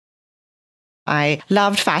I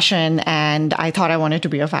loved fashion and I thought I wanted to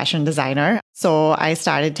be a fashion designer. So I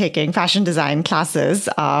started taking fashion design classes,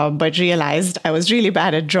 but realized I was really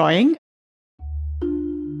bad at drawing.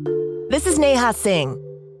 This is Neha Singh.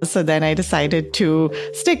 So then I decided to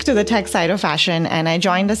stick to the tech side of fashion, and I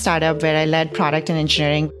joined a startup where I led product and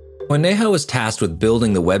engineering. When Neha was tasked with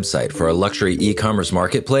building the website for a luxury e-commerce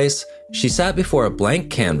marketplace, she sat before a blank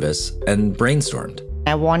canvas and brainstormed.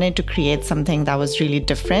 I wanted to create something that was really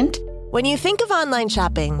different. When you think of online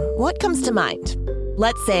shopping, what comes to mind?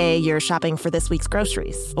 Let's say you're shopping for this week's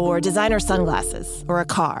groceries, or designer sunglasses, or a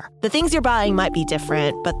car. The things you're buying might be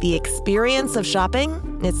different, but the experience of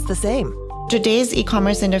shopping, it's the same. Today's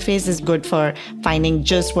e-commerce interface is good for finding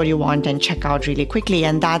just what you want and check out really quickly.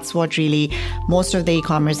 And that's what really most of the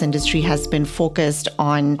e-commerce industry has been focused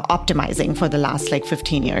on optimizing for the last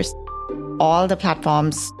 15 years. All the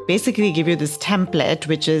platforms basically give you this template,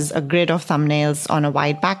 which is a grid of thumbnails on a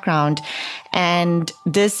white background. And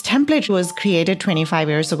this template was created 25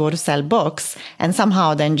 years ago to sell books and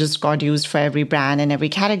somehow then just got used for every brand and every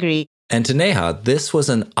category. And to Neha, this was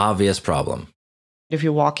an obvious problem. If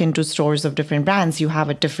you walk into stores of different brands, you have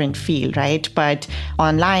a different feel, right? But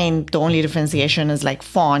online, the only differentiation is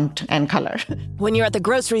font and color. When you're at the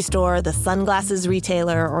grocery store, the sunglasses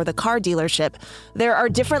retailer, or the car dealership, there are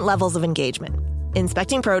different levels of engagement.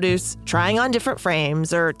 Inspecting produce, trying on different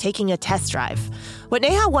frames, or taking a test drive. What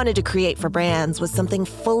Neha wanted to create for brands was something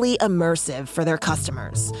fully immersive for their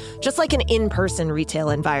customers. Just like an in-person retail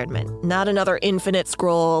environment, not another infinite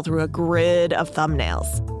scroll through a grid of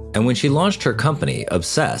thumbnails. And when she launched her company,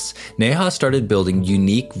 Obsess, Neha started building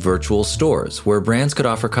unique virtual stores where brands could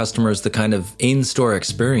offer customers the kind of in-store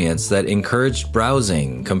experience that encouraged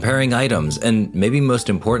browsing, comparing items, and maybe most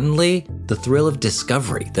importantly, the thrill of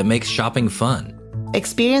discovery that makes shopping fun.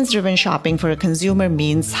 Experience-driven shopping for a consumer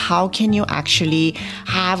means how can you actually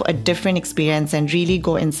have a different experience and really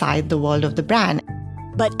go inside the world of the brand.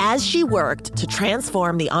 But as she worked to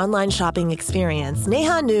transform the online shopping experience,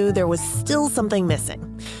 Neha knew there was still something missing.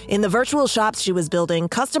 In the virtual shops she was building,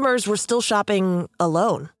 customers were still shopping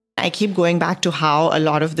alone. I keep going back to how a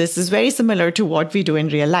lot of this is very similar to what we do in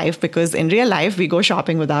real life, because in real life, we go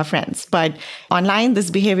shopping with our friends. But online,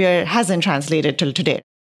 this behavior hasn't translated till today.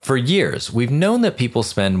 For years, we've known that people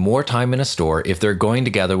spend more time in a store if they're going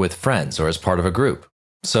together with friends or as part of a group.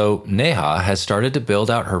 So Neha has started to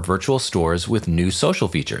build out her virtual stores with new social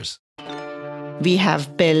features. We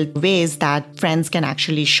have built ways that friends can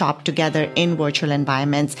actually shop together in virtual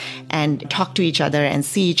environments and talk to each other and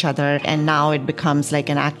see each other. And now it becomes like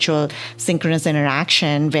an actual synchronous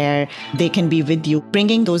interaction where they can be with you,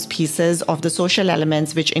 bringing those pieces of the social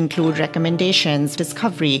elements, which include recommendations,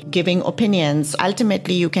 discovery, giving opinions.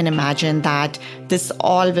 Ultimately, you can imagine that this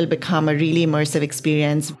all will become a really immersive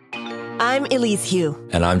experience. I'm Elise Hu.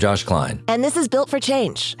 And I'm Josh Klein. And this is Built for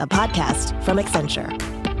Change, a podcast from Accenture.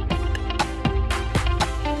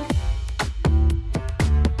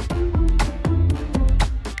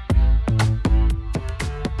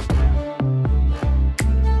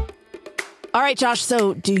 All right, Josh,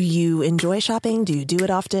 so do you enjoy shopping? Do you do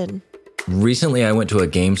it often? Recently, I went to a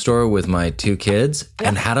game store with my 2 kids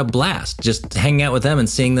and had a blast just hanging out with them and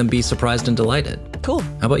seeing them be surprised and delighted. Cool.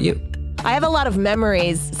 How about you? I have a lot of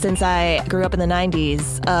memories since I grew up in the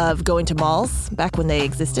 90s of going to malls back when they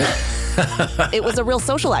existed. It was a real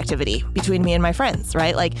social activity between me and my friends,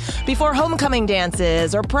 right? Like before homecoming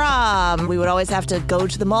dances or prom, we would always have to go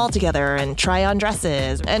to the mall together and try on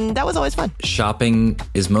dresses. And that was always fun. Shopping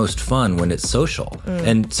is most fun when it's social.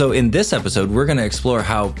 And so in this episode, we're going to explore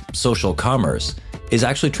how social commerce is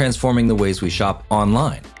actually transforming the ways we shop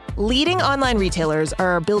online. Leading online retailers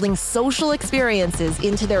are building social experiences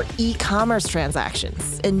into their e-commerce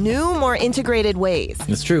transactions in new, more integrated ways.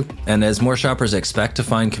 It's true. And as more shoppers expect to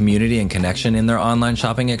find community and connection in their online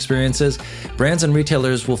shopping experiences, brands and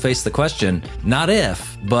retailers will face the question, not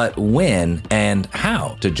if, but when and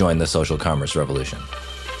how to join the social commerce revolution.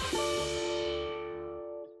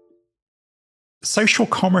 Social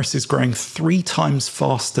commerce is growing 3 times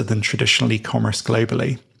faster than traditional e-commerce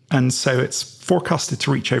globally. And so it's forecasted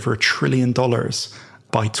to reach over $1 trillion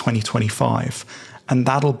by 2025. And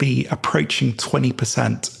that'll be approaching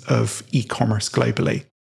 20% of e-commerce globally.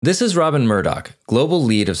 This is Robin Murdoch, global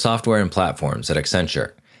lead of software and platforms at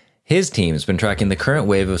Accenture. His team's been tracking the current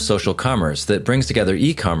wave of social commerce that brings together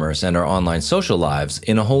e-commerce and our online social lives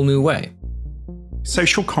in a whole new way.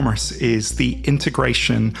 Social commerce is the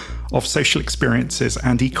integration of social experiences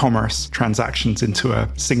and e-commerce transactions into a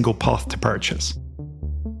single path to purchase.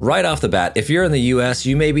 Right off the bat, if you're in the US,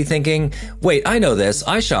 you may be thinking, wait, I know this,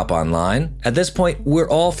 I shop online. At this point, we're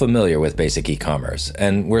all familiar with basic e-commerce,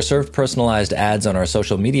 and we're served personalized ads on our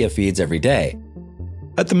social media feeds every day.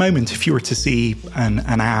 At the moment, if you were to see an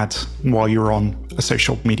ad while you're on a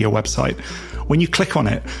social media website, when you click on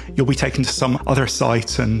it, you'll be taken to some other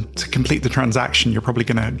site, and to complete the transaction, you're probably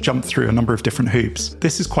going to jump through a number of different hoops.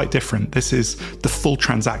 This is quite different. This is the full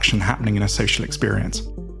transaction happening in a social experience.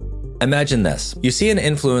 Imagine this. You see an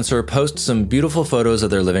influencer post some beautiful photos of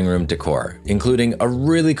their living room decor, including a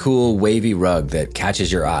really cool wavy rug that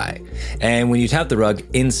catches your eye. And when you tap the rug,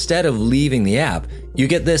 instead of leaving the app, you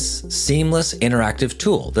get this seamless interactive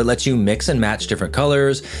tool that lets you mix and match different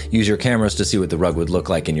colors, use your cameras to see what the rug would look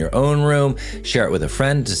like in your own room, share it with a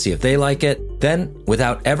friend to see if they like it. Then,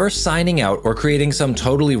 without ever signing out or creating some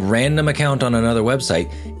totally random account on another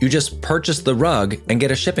website, you just purchase the rug and get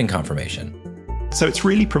a shipping confirmation. So it's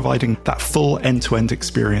really providing that full end-to-end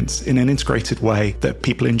experience in an integrated way that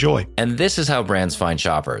people enjoy. And this is how brands find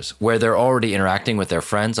shoppers, where they're already interacting with their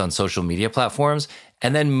friends on social media platforms,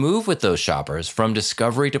 and then move with those shoppers from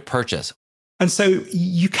discovery to purchase. And so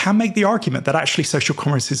you can make the argument that actually social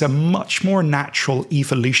commerce is a much more natural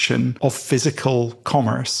evolution of physical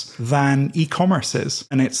commerce than e-commerce is.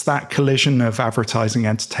 And it's that collision of advertising,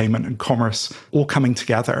 entertainment, and commerce all coming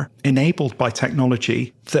together, enabled by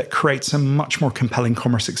technology, that creates a much more compelling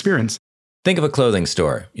commerce experience. Think of a clothing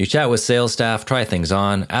store. You chat with sales staff, try things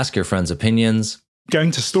on, ask your friends' opinions.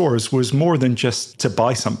 Going to stores was more than just to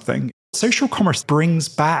buy something. Social commerce brings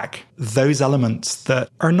back those elements that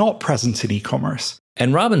are not present in e-commerce.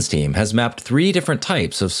 And Robin's team has mapped 3 different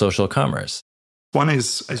types of social commerce. One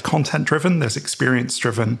is content-driven, there's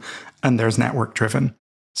experience-driven, and there's network-driven.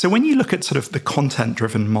 So when you look at sort of the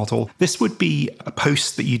content-driven model, this would be a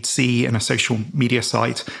post that you'd see in a social media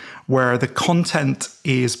site where the content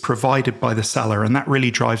is provided by the seller, and that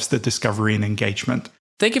really drives the discovery and engagement.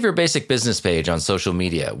 Think of your basic business page on social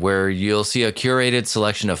media, where you'll see a curated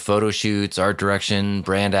selection of photo shoots, art direction,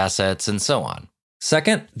 brand assets, and so on.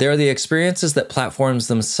 Second, there are the experiences that platforms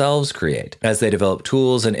themselves create as they develop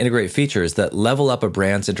tools and integrate features that level up a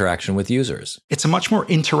brand's interaction with users. It's a much more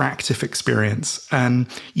interactive experience, and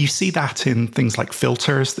you see that in things like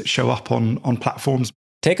filters that show up on platforms.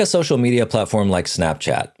 Take a social media platform like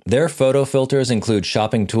Snapchat. Their photo filters include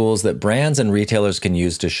shopping tools that brands and retailers can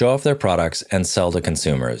use to show off their products and sell to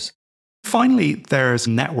consumers. Finally, there's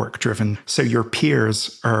network-driven. So your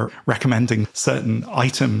peers are recommending certain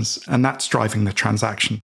items, and that's driving the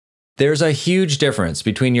transaction. There's a huge difference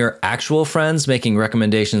between your actual friends making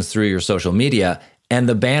recommendations through your social media and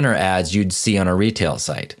the banner ads you'd see on a retail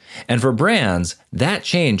site. And for brands, that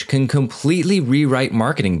change can completely rewrite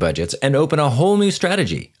marketing budgets and open a whole new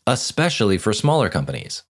strategy, especially for smaller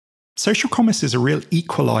companies. Social commerce is a real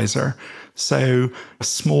equalizer. So a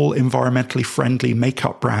small, environmentally friendly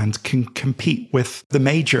makeup brand can compete with the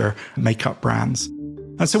major makeup brands.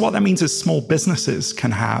 And so what that means is small businesses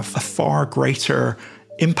can have a far greater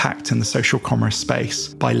impact in the social commerce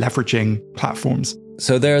space by leveraging platforms.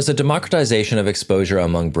 So there's a democratization of exposure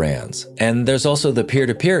among brands, and there's also the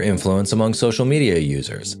peer-to-peer influence among social media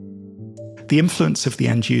users. The influence of the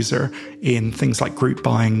end user in things like group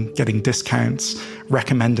buying, getting discounts,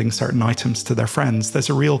 recommending certain items to their friends. There's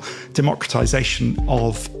a real democratization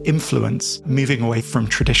of influence, moving away from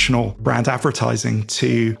traditional brand advertising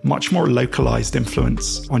to much more localized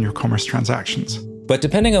influence on your commerce transactions. But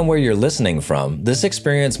depending on where you're listening from, this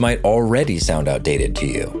experience might already sound outdated to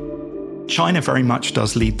you. China very much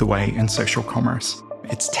does lead the way in social commerce.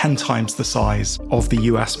 It's 10 times the size of the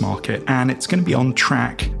US market, and it's going to be on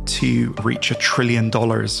track to reach $1 trillion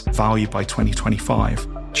value by 2025.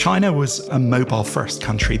 China was a mobile-first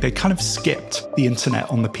country. They kind of skipped the internet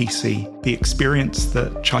on the PC. The experience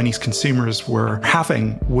that Chinese consumers were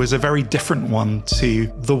having was a very different one to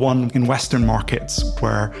the one in Western markets,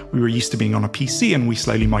 where we were used to being on a PC and we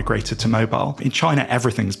slowly migrated to mobile. In China,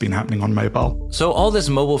 everything's been happening on mobile. So all this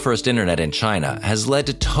mobile-first internet in China has led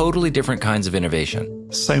to totally different kinds of innovation.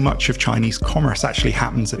 So much of Chinese commerce actually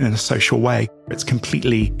happens in a social way. It's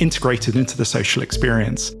completely integrated into the social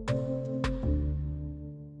experience.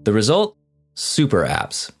 The result? Super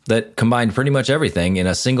apps that combine pretty much everything in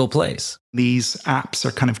a single place. These apps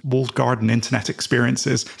are kind of walled garden internet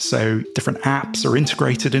experiences. So different apps are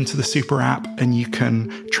integrated into the super app, and you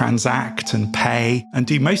can transact and pay and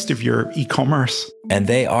do most of your e-commerce. And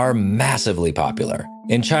they are massively popular.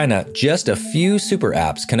 In China, just a few super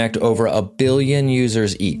apps connect over 1 billion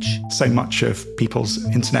users each. So much of people's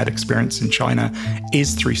internet experience in China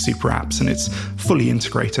is through super apps, and it's fully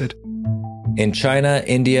integrated. In China,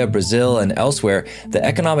 India, Brazil, and elsewhere, the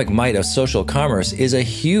economic might of social commerce is a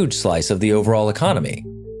huge slice of the overall economy.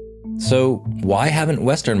 So why haven't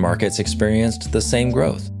Western markets experienced the same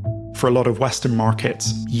growth? For a lot of Western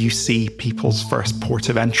markets, you see people's first port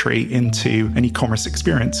of entry into an e-commerce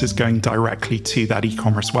experience is going directly to that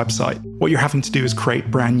e-commerce website. What you're having to do is create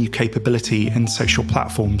brand new capability in social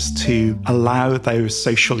platforms to allow those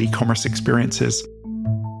social e-commerce experiences.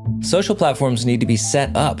 Social platforms need to be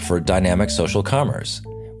set up for dynamic social commerce.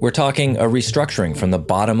 We're talking a restructuring from the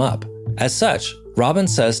bottom up. As such, Robin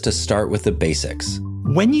says to start with the basics.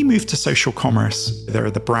 When you move to social commerce, there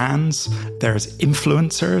are the brands, there's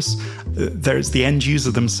influencers, there's the end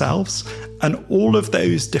user themselves, and all of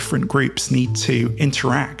those different groups need to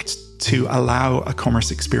interact to allow a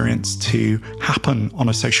commerce experience to happen on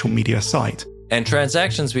a social media site. And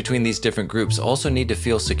transactions between these different groups also need to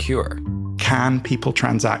feel secure. Can people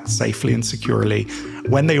transact safely and securely?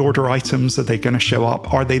 When they order items, are they going to show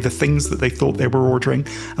up? Are they the things that they thought they were ordering?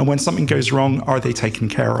 And when something goes wrong, are they taken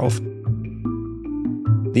care of?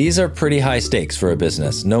 These are pretty high stakes for a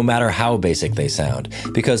business, no matter how basic they sound,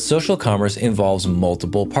 because social commerce involves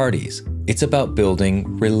multiple parties. It's about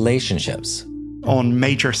building relationships. On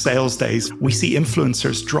major sales days, we see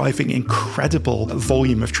influencers driving incredible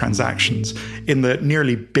volume of transactions in the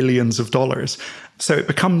nearly billions of dollars. So it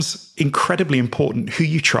becomes incredibly important who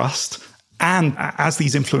you trust. And as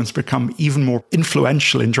these influencers become even more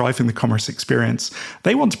influential in driving the commerce experience,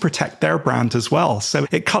 they want to protect their brand as well. So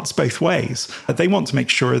it cuts both ways. They want to make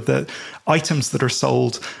sure that items that are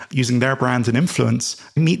sold using their brand and influence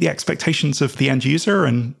meet the expectations of the end user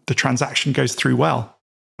and the transaction goes through well.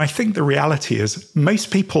 I think the reality is most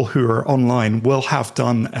people who are online will have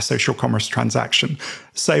done a social commerce transaction.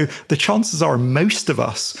 So the chances are most of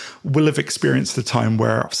us will have experienced a time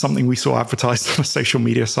where something we saw advertised on a social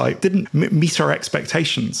media site didn't meet our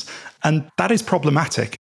expectations. And that is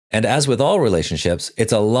problematic. And as with all relationships,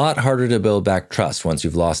 it's a lot harder to build back trust once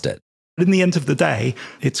you've lost it. But in the end of the day,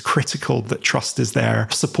 it's critical that trust is there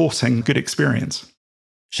supporting good experience.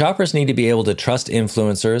 Shoppers need to be able to trust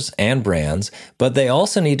influencers and brands, but they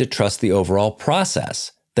also need to trust the overall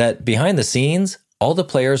process, that behind the scenes, all the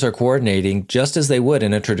players are coordinating just as they would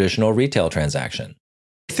in a traditional retail transaction.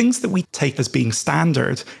 Things that we take as being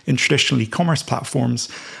standard in traditional e-commerce platforms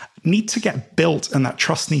need to get built, and that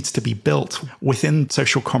trust needs to be built within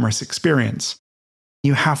social commerce experience.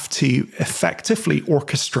 You have to effectively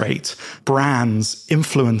orchestrate brands,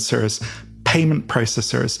 influencers, payment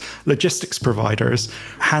processors, logistics providers,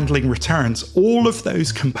 handling returns. All of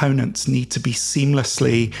those components need to be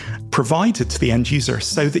seamlessly provided to the end user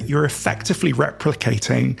so that you're effectively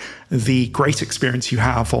replicating the great experience you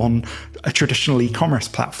have on a traditional e-commerce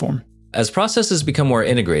platform. As processes become more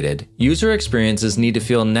integrated, user experiences need to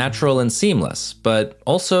feel natural and seamless, but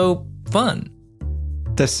also fun.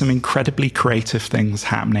 There's some incredibly creative things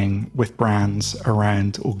happening with brands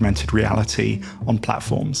around augmented reality on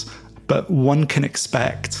platforms. But one can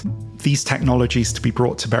expect these technologies to be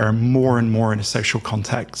brought to bear more and more in a social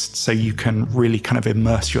context, so you can really kind of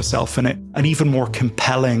immerse yourself in it. An even more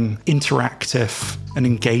compelling, interactive and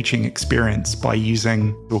engaging experience by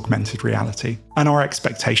using augmented reality. And our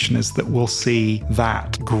expectation is that we'll see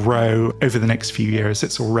that grow over the next few years.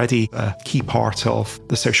 It's already a key part of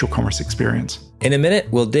the social commerce experience. In a minute,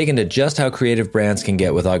 we'll dig into just how creative brands can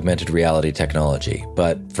get with augmented reality technology.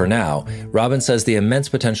 But for now, Robin says the immense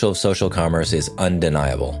potential of social commerce is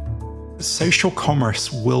undeniable. Social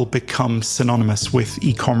commerce will become synonymous with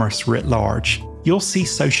e-commerce writ large. You'll see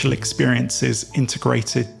social experiences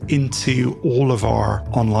integrated into all of our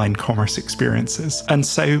online commerce experiences. And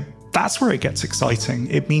so that's where it gets exciting.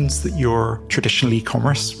 It means that your traditional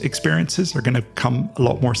e-commerce experiences are going to become a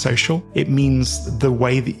lot more social. It means the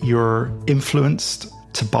way that you're influenced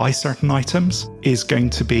to buy certain items is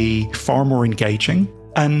going to be far more engaging.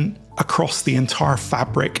 And across the entire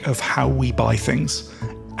fabric of how we buy things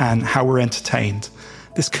and how we're entertained,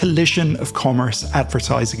 this collision of commerce,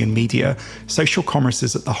 advertising, and media, social commerce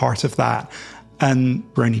is at the heart of that. And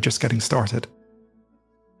we're only just getting started.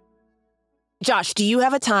 Josh, do you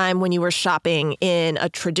have a time when you were shopping in a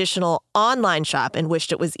traditional online shop and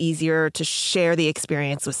wished it was easier to share the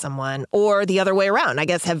experience with someone, or the other way around? I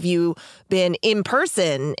guess, have you been in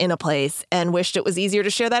person in a place and wished it was easier to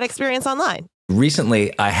share that experience online?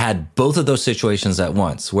 Recently, I had both of those situations at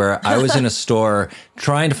once, where I was in a store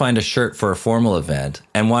trying to find a shirt for a formal event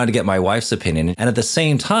and wanted to get my wife's opinion. And at the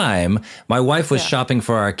same time, my wife was shopping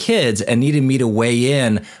for our kids and needed me to weigh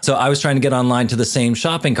in. So I was trying to get online to the same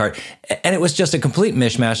shopping cart. And it was just a complete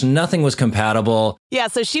mishmash. Nothing was compatible. Yeah,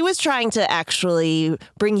 so she was trying to actually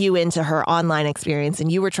bring you into her online experience, and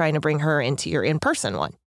you were trying to bring her into your in-person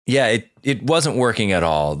one. Yeah, it wasn't working at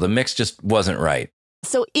all. The mix just wasn't right.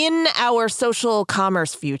 So in our social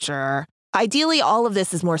commerce future, Ideally, all of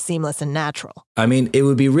this is more seamless and natural. I mean, it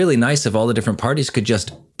would be really nice if all the different parties could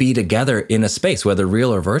just be together in a space, whether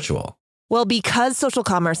real or virtual. Well, because social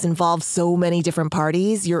commerce involves so many different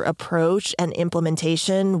parties, your approach and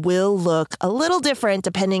implementation will look a little different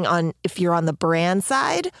depending on if you're on the brand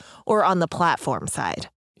side or on the platform side.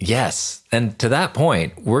 Yes. And to that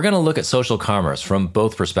point, we're going to look at social commerce from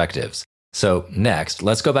both perspectives. So next,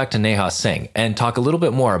 let's go back to Neha Singh and talk a little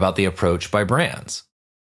bit more about the approach by brands.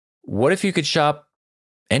 What if you could shop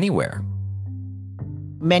anywhere?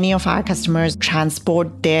 Many of our customers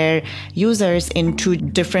transport their users into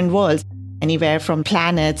different worlds, anywhere from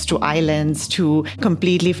planets to islands to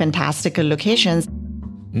completely fantastical locations.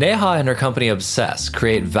 Neha and her company Obsess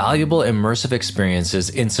create valuable immersive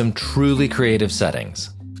experiences in some truly creative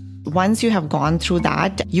settings. Once you have gone through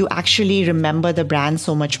that, you actually remember the brand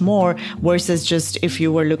so much more versus just if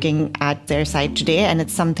you were looking at their site today, and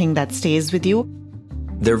it's something that stays with you.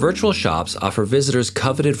 Their virtual shops offer visitors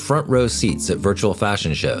coveted front row seats at virtual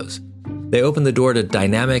fashion shows. They open the door to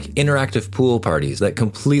dynamic, interactive pool parties that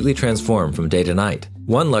completely transform from day to night.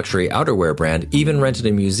 One luxury outerwear brand even rented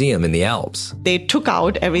a museum in the Alps. They took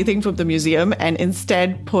out everything from the museum and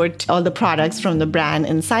instead put all the products from the brand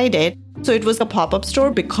inside it. So it was a pop-up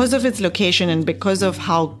store because of its location and because of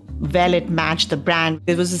how well it matched the brand.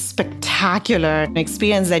 It was a spectacular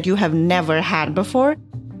experience that you have never had before.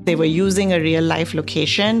 They were using a real-life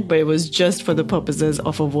location, but it was just for the purposes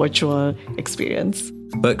of a virtual experience.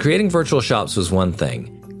 But creating virtual shops was one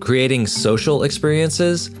thing. Creating social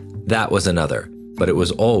experiences, that was another. But it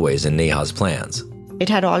was always in Neha's plans. It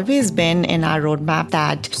had always been in our roadmap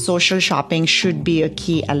that social shopping should be a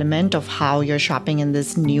key element of how you're shopping in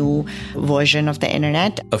this new version of the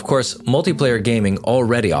internet. Of course, multiplayer gaming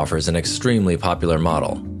already offers an extremely popular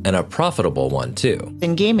model, and a profitable one too.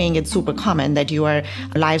 In gaming, it's super common that you are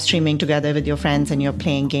live streaming together with your friends and you're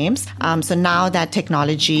playing games. So now that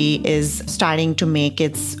technology is starting to make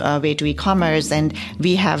its way to e-commerce, and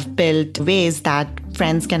we have built ways that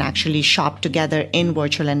friends can actually shop together in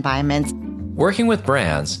virtual environments. Working with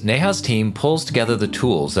brands, Neha's team pulls together the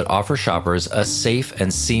tools that offer shoppers a safe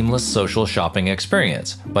and seamless social shopping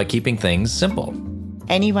experience by keeping things simple.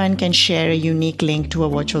 Anyone can share a unique link to a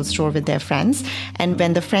virtual store with their friends. And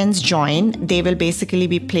when the friends join, they will basically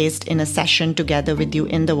be placed in a session together with you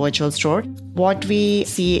in the virtual store. What we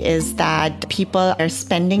see is that people are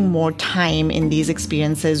spending more time in these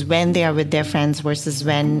experiences when they are with their friends versus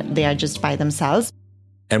when they are just by themselves.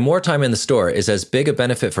 And more time in the store is as big a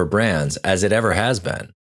benefit for brands as it ever has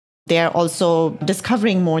been. They are also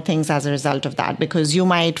discovering more things as a result of that, because you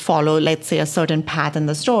might follow, let's say, a certain path in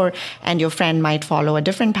the store and your friend might follow a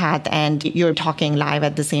different path and you're talking live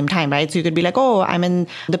at the same time, right? So you could be like, oh, I'm in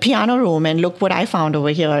the piano room and look what I found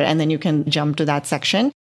over here. And then you can jump to that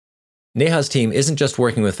section. Neha's team isn't just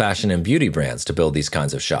working with fashion and beauty brands to build these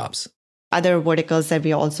kinds of shops. Other verticals that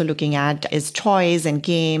we're also looking at is toys and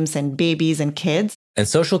games and babies and kids. And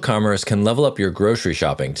social commerce can level up your grocery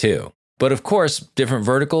shopping too. But of course, different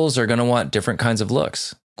verticals are going to want different kinds of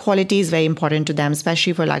looks. Quality is very important to them,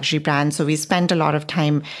 especially for luxury brands. So we spent a lot of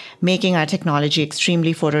time making our technology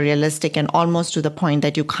extremely photorealistic and almost to the point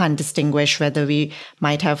that you can't distinguish whether we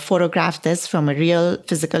might have photographed this from a real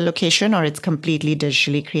physical location or it's completely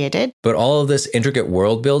digitally created. But all of this intricate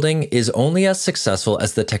world building is only as successful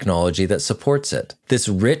as the technology that supports it. This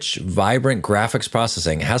rich, vibrant graphics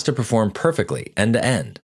processing has to perform perfectly end to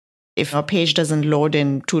end. If a page doesn't load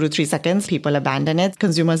in 2 to 3 seconds, people abandon it.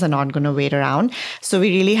 Consumers are not going to wait around. So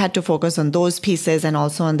we really had to focus on those pieces and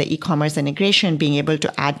also on the e-commerce integration, being able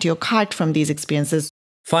to add to your cart from these experiences.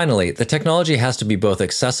 Finally, the technology has to be both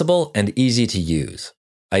accessible and easy to use.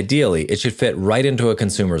 Ideally, it should fit right into a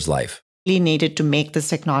consumer's life. We needed to make this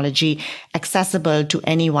technology accessible to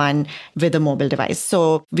anyone with a mobile device.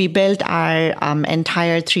 So we built our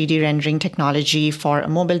entire 3D rendering technology for a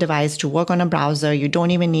mobile device to work on a browser. You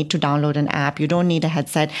don't even need to download an app. You don't need a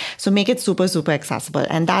headset. So make it super, super accessible.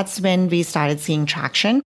 And that's when we started seeing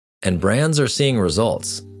traction. And brands are seeing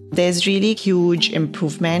results. There's really huge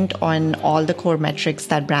improvement on all the core metrics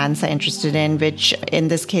that brands are interested in, which in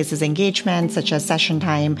this case is engagement, such as session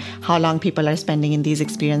time, how long people are spending in these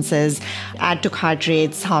experiences, add to cart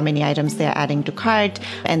rates, how many items they're adding to cart,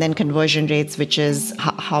 and then conversion rates, which is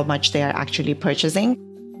how much they are actually purchasing.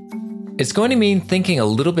 It's going to mean thinking a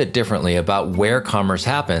little bit differently about where commerce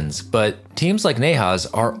happens, but teams like Neha's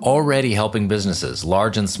are already helping businesses,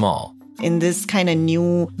 large and small. In this kind of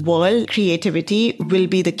new world, creativity will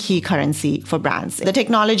be the key currency for brands. The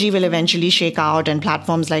technology will eventually shake out and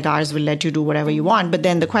platforms like ours will let you do whatever you want. But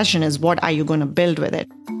then the question is, what are you going to build with it?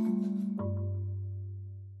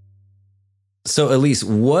 So Elise,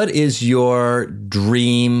 what is your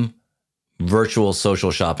dream virtual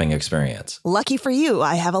social shopping experience. Lucky for you,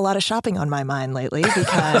 I have a lot of shopping on my mind lately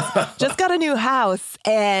because just got a new house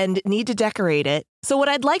and need to decorate it. So what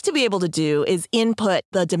I'd like to be able to do is input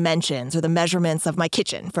the dimensions or the measurements of my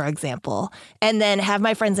kitchen, for example, and then have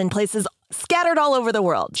my friends in places scattered all over the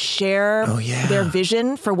world share their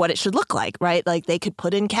vision for what it should look like, right? Like they could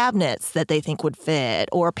put in cabinets that they think would fit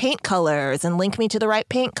or paint colors and link me to the right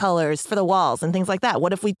paint colors for the walls and things like that.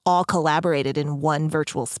 What if we all collaborated in one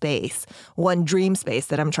virtual space, one dream space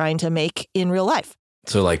that I'm trying to make in real life?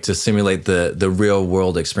 So like to simulate the real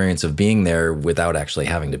world experience of being there without actually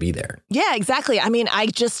having to be there. Yeah, exactly. I mean, I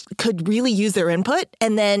just could really use their input.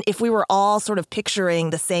 And then if we were all sort of picturing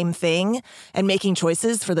the same thing and making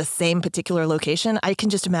choices for the same particular location, I can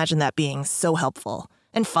just imagine that being so helpful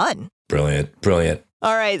and fun. Brilliant. Brilliant.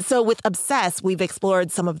 All right. So with Obsess, we've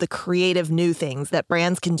explored some of the creative new things that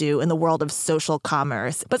brands can do in the world of social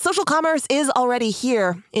commerce. But social commerce is already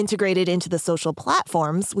here, integrated into the social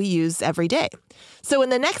platforms we use every day. So in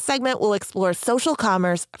the next segment, we'll explore social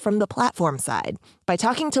commerce from the platform side by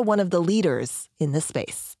talking to one of the leaders in this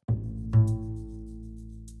space.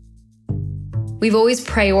 We've always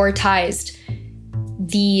prioritized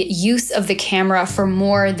the use of the camera for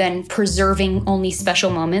more than preserving only special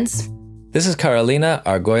moments. This is Carolina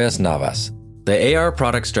Argüelles Navas, the AR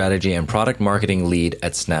product strategy and product marketing lead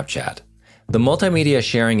at Snapchat. The multimedia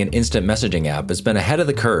sharing and instant messaging app has been ahead of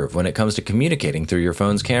the curve when it comes to communicating through your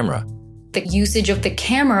phone's camera. The usage of the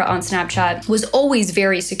camera on Snapchat was always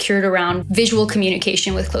very secured around visual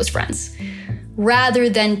communication with close friends. Rather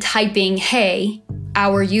than typing, hey,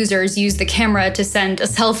 our users use the camera to send a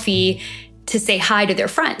selfie to say hi to their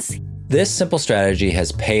friends. This simple strategy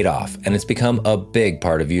has paid off, and it's become a big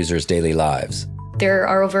part of users' daily lives. There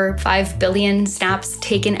are over 5 billion snaps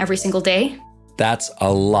taken every single day. That's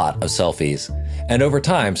a lot of selfies. And over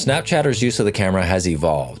time, Snapchatters' use of the camera has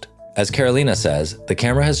evolved. As Carolina says, the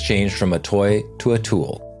camera has changed from a toy to a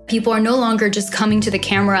tool. People are no longer just coming to the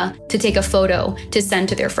camera to take a photo to send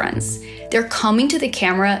to their friends. They're coming to the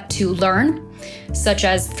camera to learn, such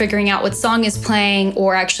as figuring out what song is playing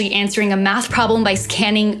or actually answering a math problem by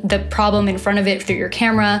scanning the problem in front of it through your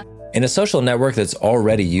camera. In a social network that's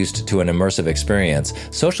already used to an immersive experience,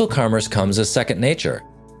 social commerce comes as second nature.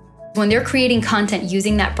 When they're creating content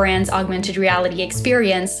using that brand's augmented reality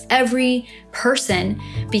experience, every person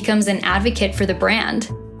becomes an advocate for the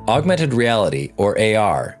brand. Augmented reality, or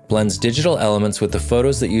AR, blends digital elements with the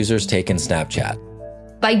photos that users take in Snapchat.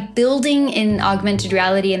 By building in augmented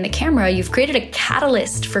reality in the camera, you've created a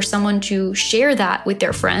catalyst for someone to share that with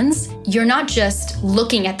their friends. You're not just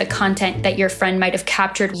looking at the content that your friend might have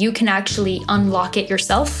captured. You can actually unlock it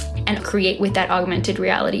yourself and create with that augmented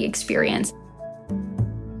reality experience.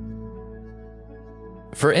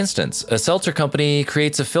 For instance, a seltzer company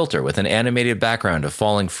creates a filter with an animated background of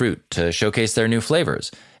falling fruit to showcase their new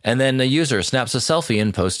flavors, and then a user snaps a selfie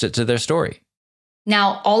and posts it to their story.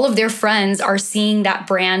 Now, all of their friends are seeing that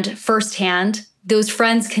brand firsthand. Those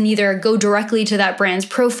friends can either go directly to that brand's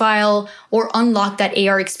profile or unlock that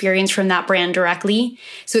AR experience from that brand directly.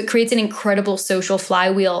 So it creates an incredible social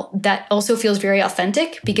flywheel that also feels very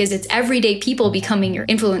authentic because it's everyday people becoming your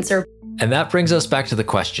influencer. And that brings us back to the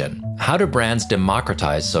question, how do brands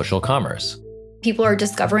democratize social commerce? People are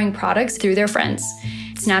discovering products through their friends.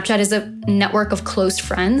 Snapchat is a network of close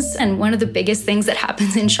friends, and one of the biggest things that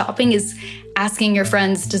happens in shopping is asking your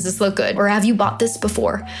friends, does this look good? Or have you bought this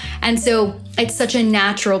before? And so it's such a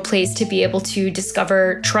natural place to be able to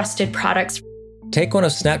discover trusted products. Take one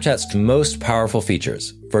of Snapchat's most powerful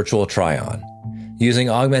features, virtual try-on.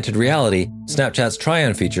 Using augmented reality, Snapchat's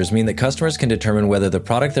try-on features mean that customers can determine whether the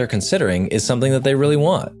product they're considering is something that they really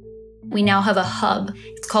want. We now have a hub.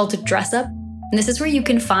 It's called Dress Up. And this is where you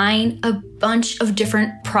can find a bunch of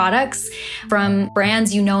different products from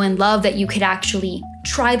brands you know and love that you could actually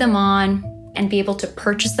try them on and be able to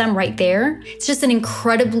purchase them right there. It's just an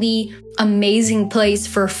incredibly amazing place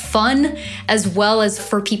for fun, as well as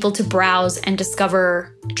for people to browse and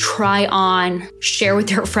discover, try on, share with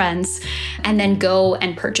their friends, and then go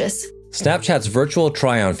and purchase. Snapchat's virtual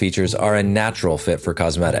try-on features are a natural fit for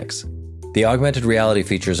cosmetics. The augmented reality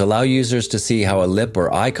features allow users to see how a lip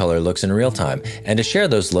or eye color looks in real time and to share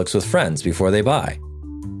those looks with friends before they buy.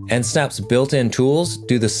 And Snap's built-in tools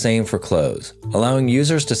do the same for clothes, allowing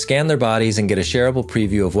users to scan their bodies and get a shareable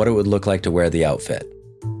preview of what it would look like to wear the outfit.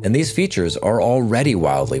 And these features are already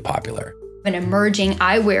wildly popular. An emerging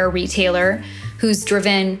eyewear retailer who's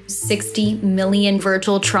driven 60 million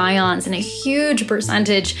virtual try-ons and a huge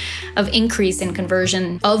percentage of increase in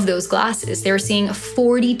conversion of those glasses. They're seeing a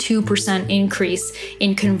 42% increase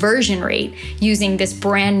in conversion rate using this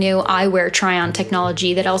brand new eyewear try-on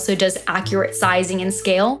technology that also does accurate sizing and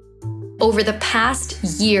scale. Over the past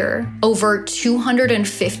year, over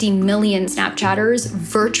 250 million Snapchatters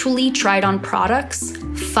virtually tried on products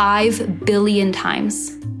 5 billion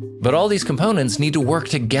times. But all these components need to work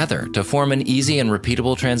together to form an easy and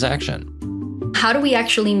repeatable transaction. How do we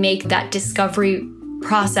actually make that discovery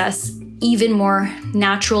process even more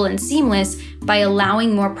natural and seamless by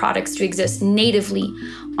allowing more products to exist natively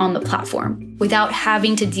on the platform without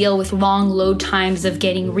having to deal with long load times of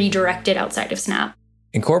getting redirected outside of Snap?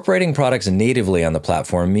 Incorporating products natively on the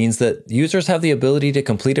platform means that users have the ability to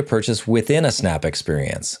complete a purchase within a Snap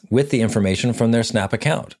experience with the information from their Snap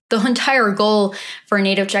account. The entire goal for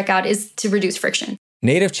native checkout is to reduce friction.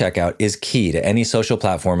 Native checkout is key to any social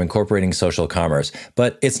platform incorporating social commerce,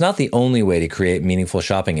 but it's not the only way to create meaningful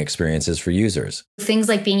shopping experiences for users. Things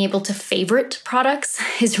like being able to favorite products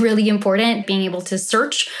is really important. Being able to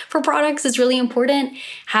search for products is really important.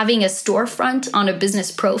 Having a storefront on a business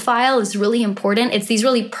profile is really important. It's these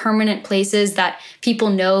really permanent places that people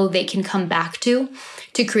know they can come back to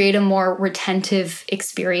create a more retentive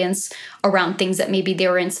experience around things that maybe they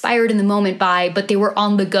were inspired in the moment by, but they were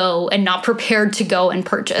on the go and not prepared to go and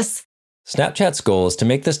purchase. Snapchat's goal is to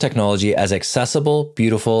make this technology as accessible,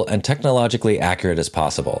 beautiful, and technologically accurate as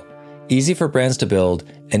possible. Easy for brands to build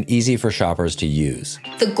and easy for shoppers to use.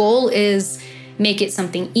 The goal is make it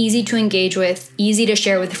something easy to engage with, easy to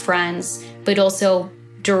share with friends, but also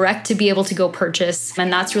direct to be able to go purchase.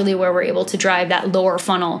 And that's really where we're able to drive that lower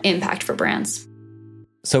funnel impact for brands.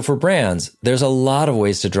 So for brands, there's a lot of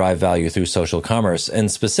ways to drive value through social commerce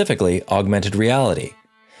and specifically augmented reality.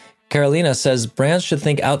 Carolina says brands should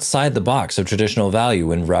think outside the box of traditional value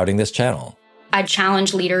when routing this channel. I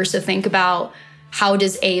challenge leaders to think about, how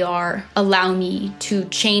does AR allow me to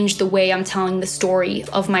change the way I'm telling the story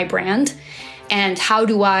of my brand? And how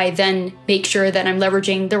do I then make sure that I'm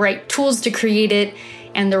leveraging the right tools to create it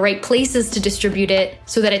and the right places to distribute it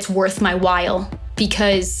so that it's worth my while?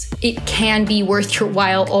 Because it can be worth your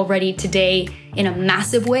while already today in a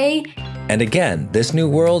massive way. And again, this new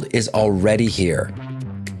world is already here.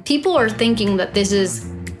 People are thinking that this is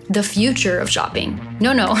the future of shopping.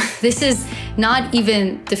 No, this is not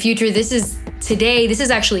even the future. This is today. This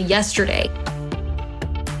is actually yesterday.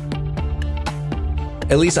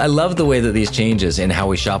 Elise, I love the way that these changes in how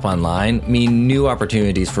we shop online mean new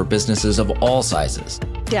opportunities for businesses of all sizes.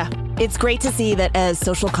 Yeah, it's great to see that as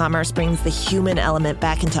social commerce brings the human element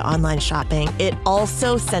back into online shopping, it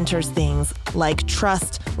also centers things like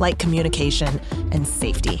trust, like communication, and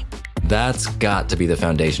safety. That's got to be the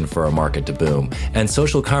foundation for a market to boom, and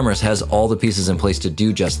social commerce has all the pieces in place to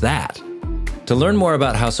do just that. To learn more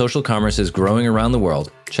about how social commerce is growing around the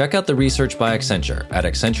world, check out the research by Accenture at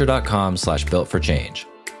accenture.com/builtforchange.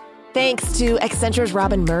 Thanks to Accenture's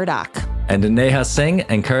Robin Murdoch. And to Neha Singh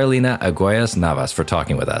and Carolina Arguelles Navas for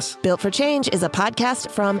talking with us. Built for Change is a podcast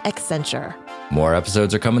from Accenture. More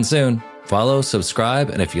episodes are coming soon. Follow, subscribe,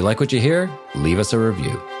 and if you like what you hear, leave us a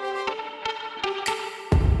review.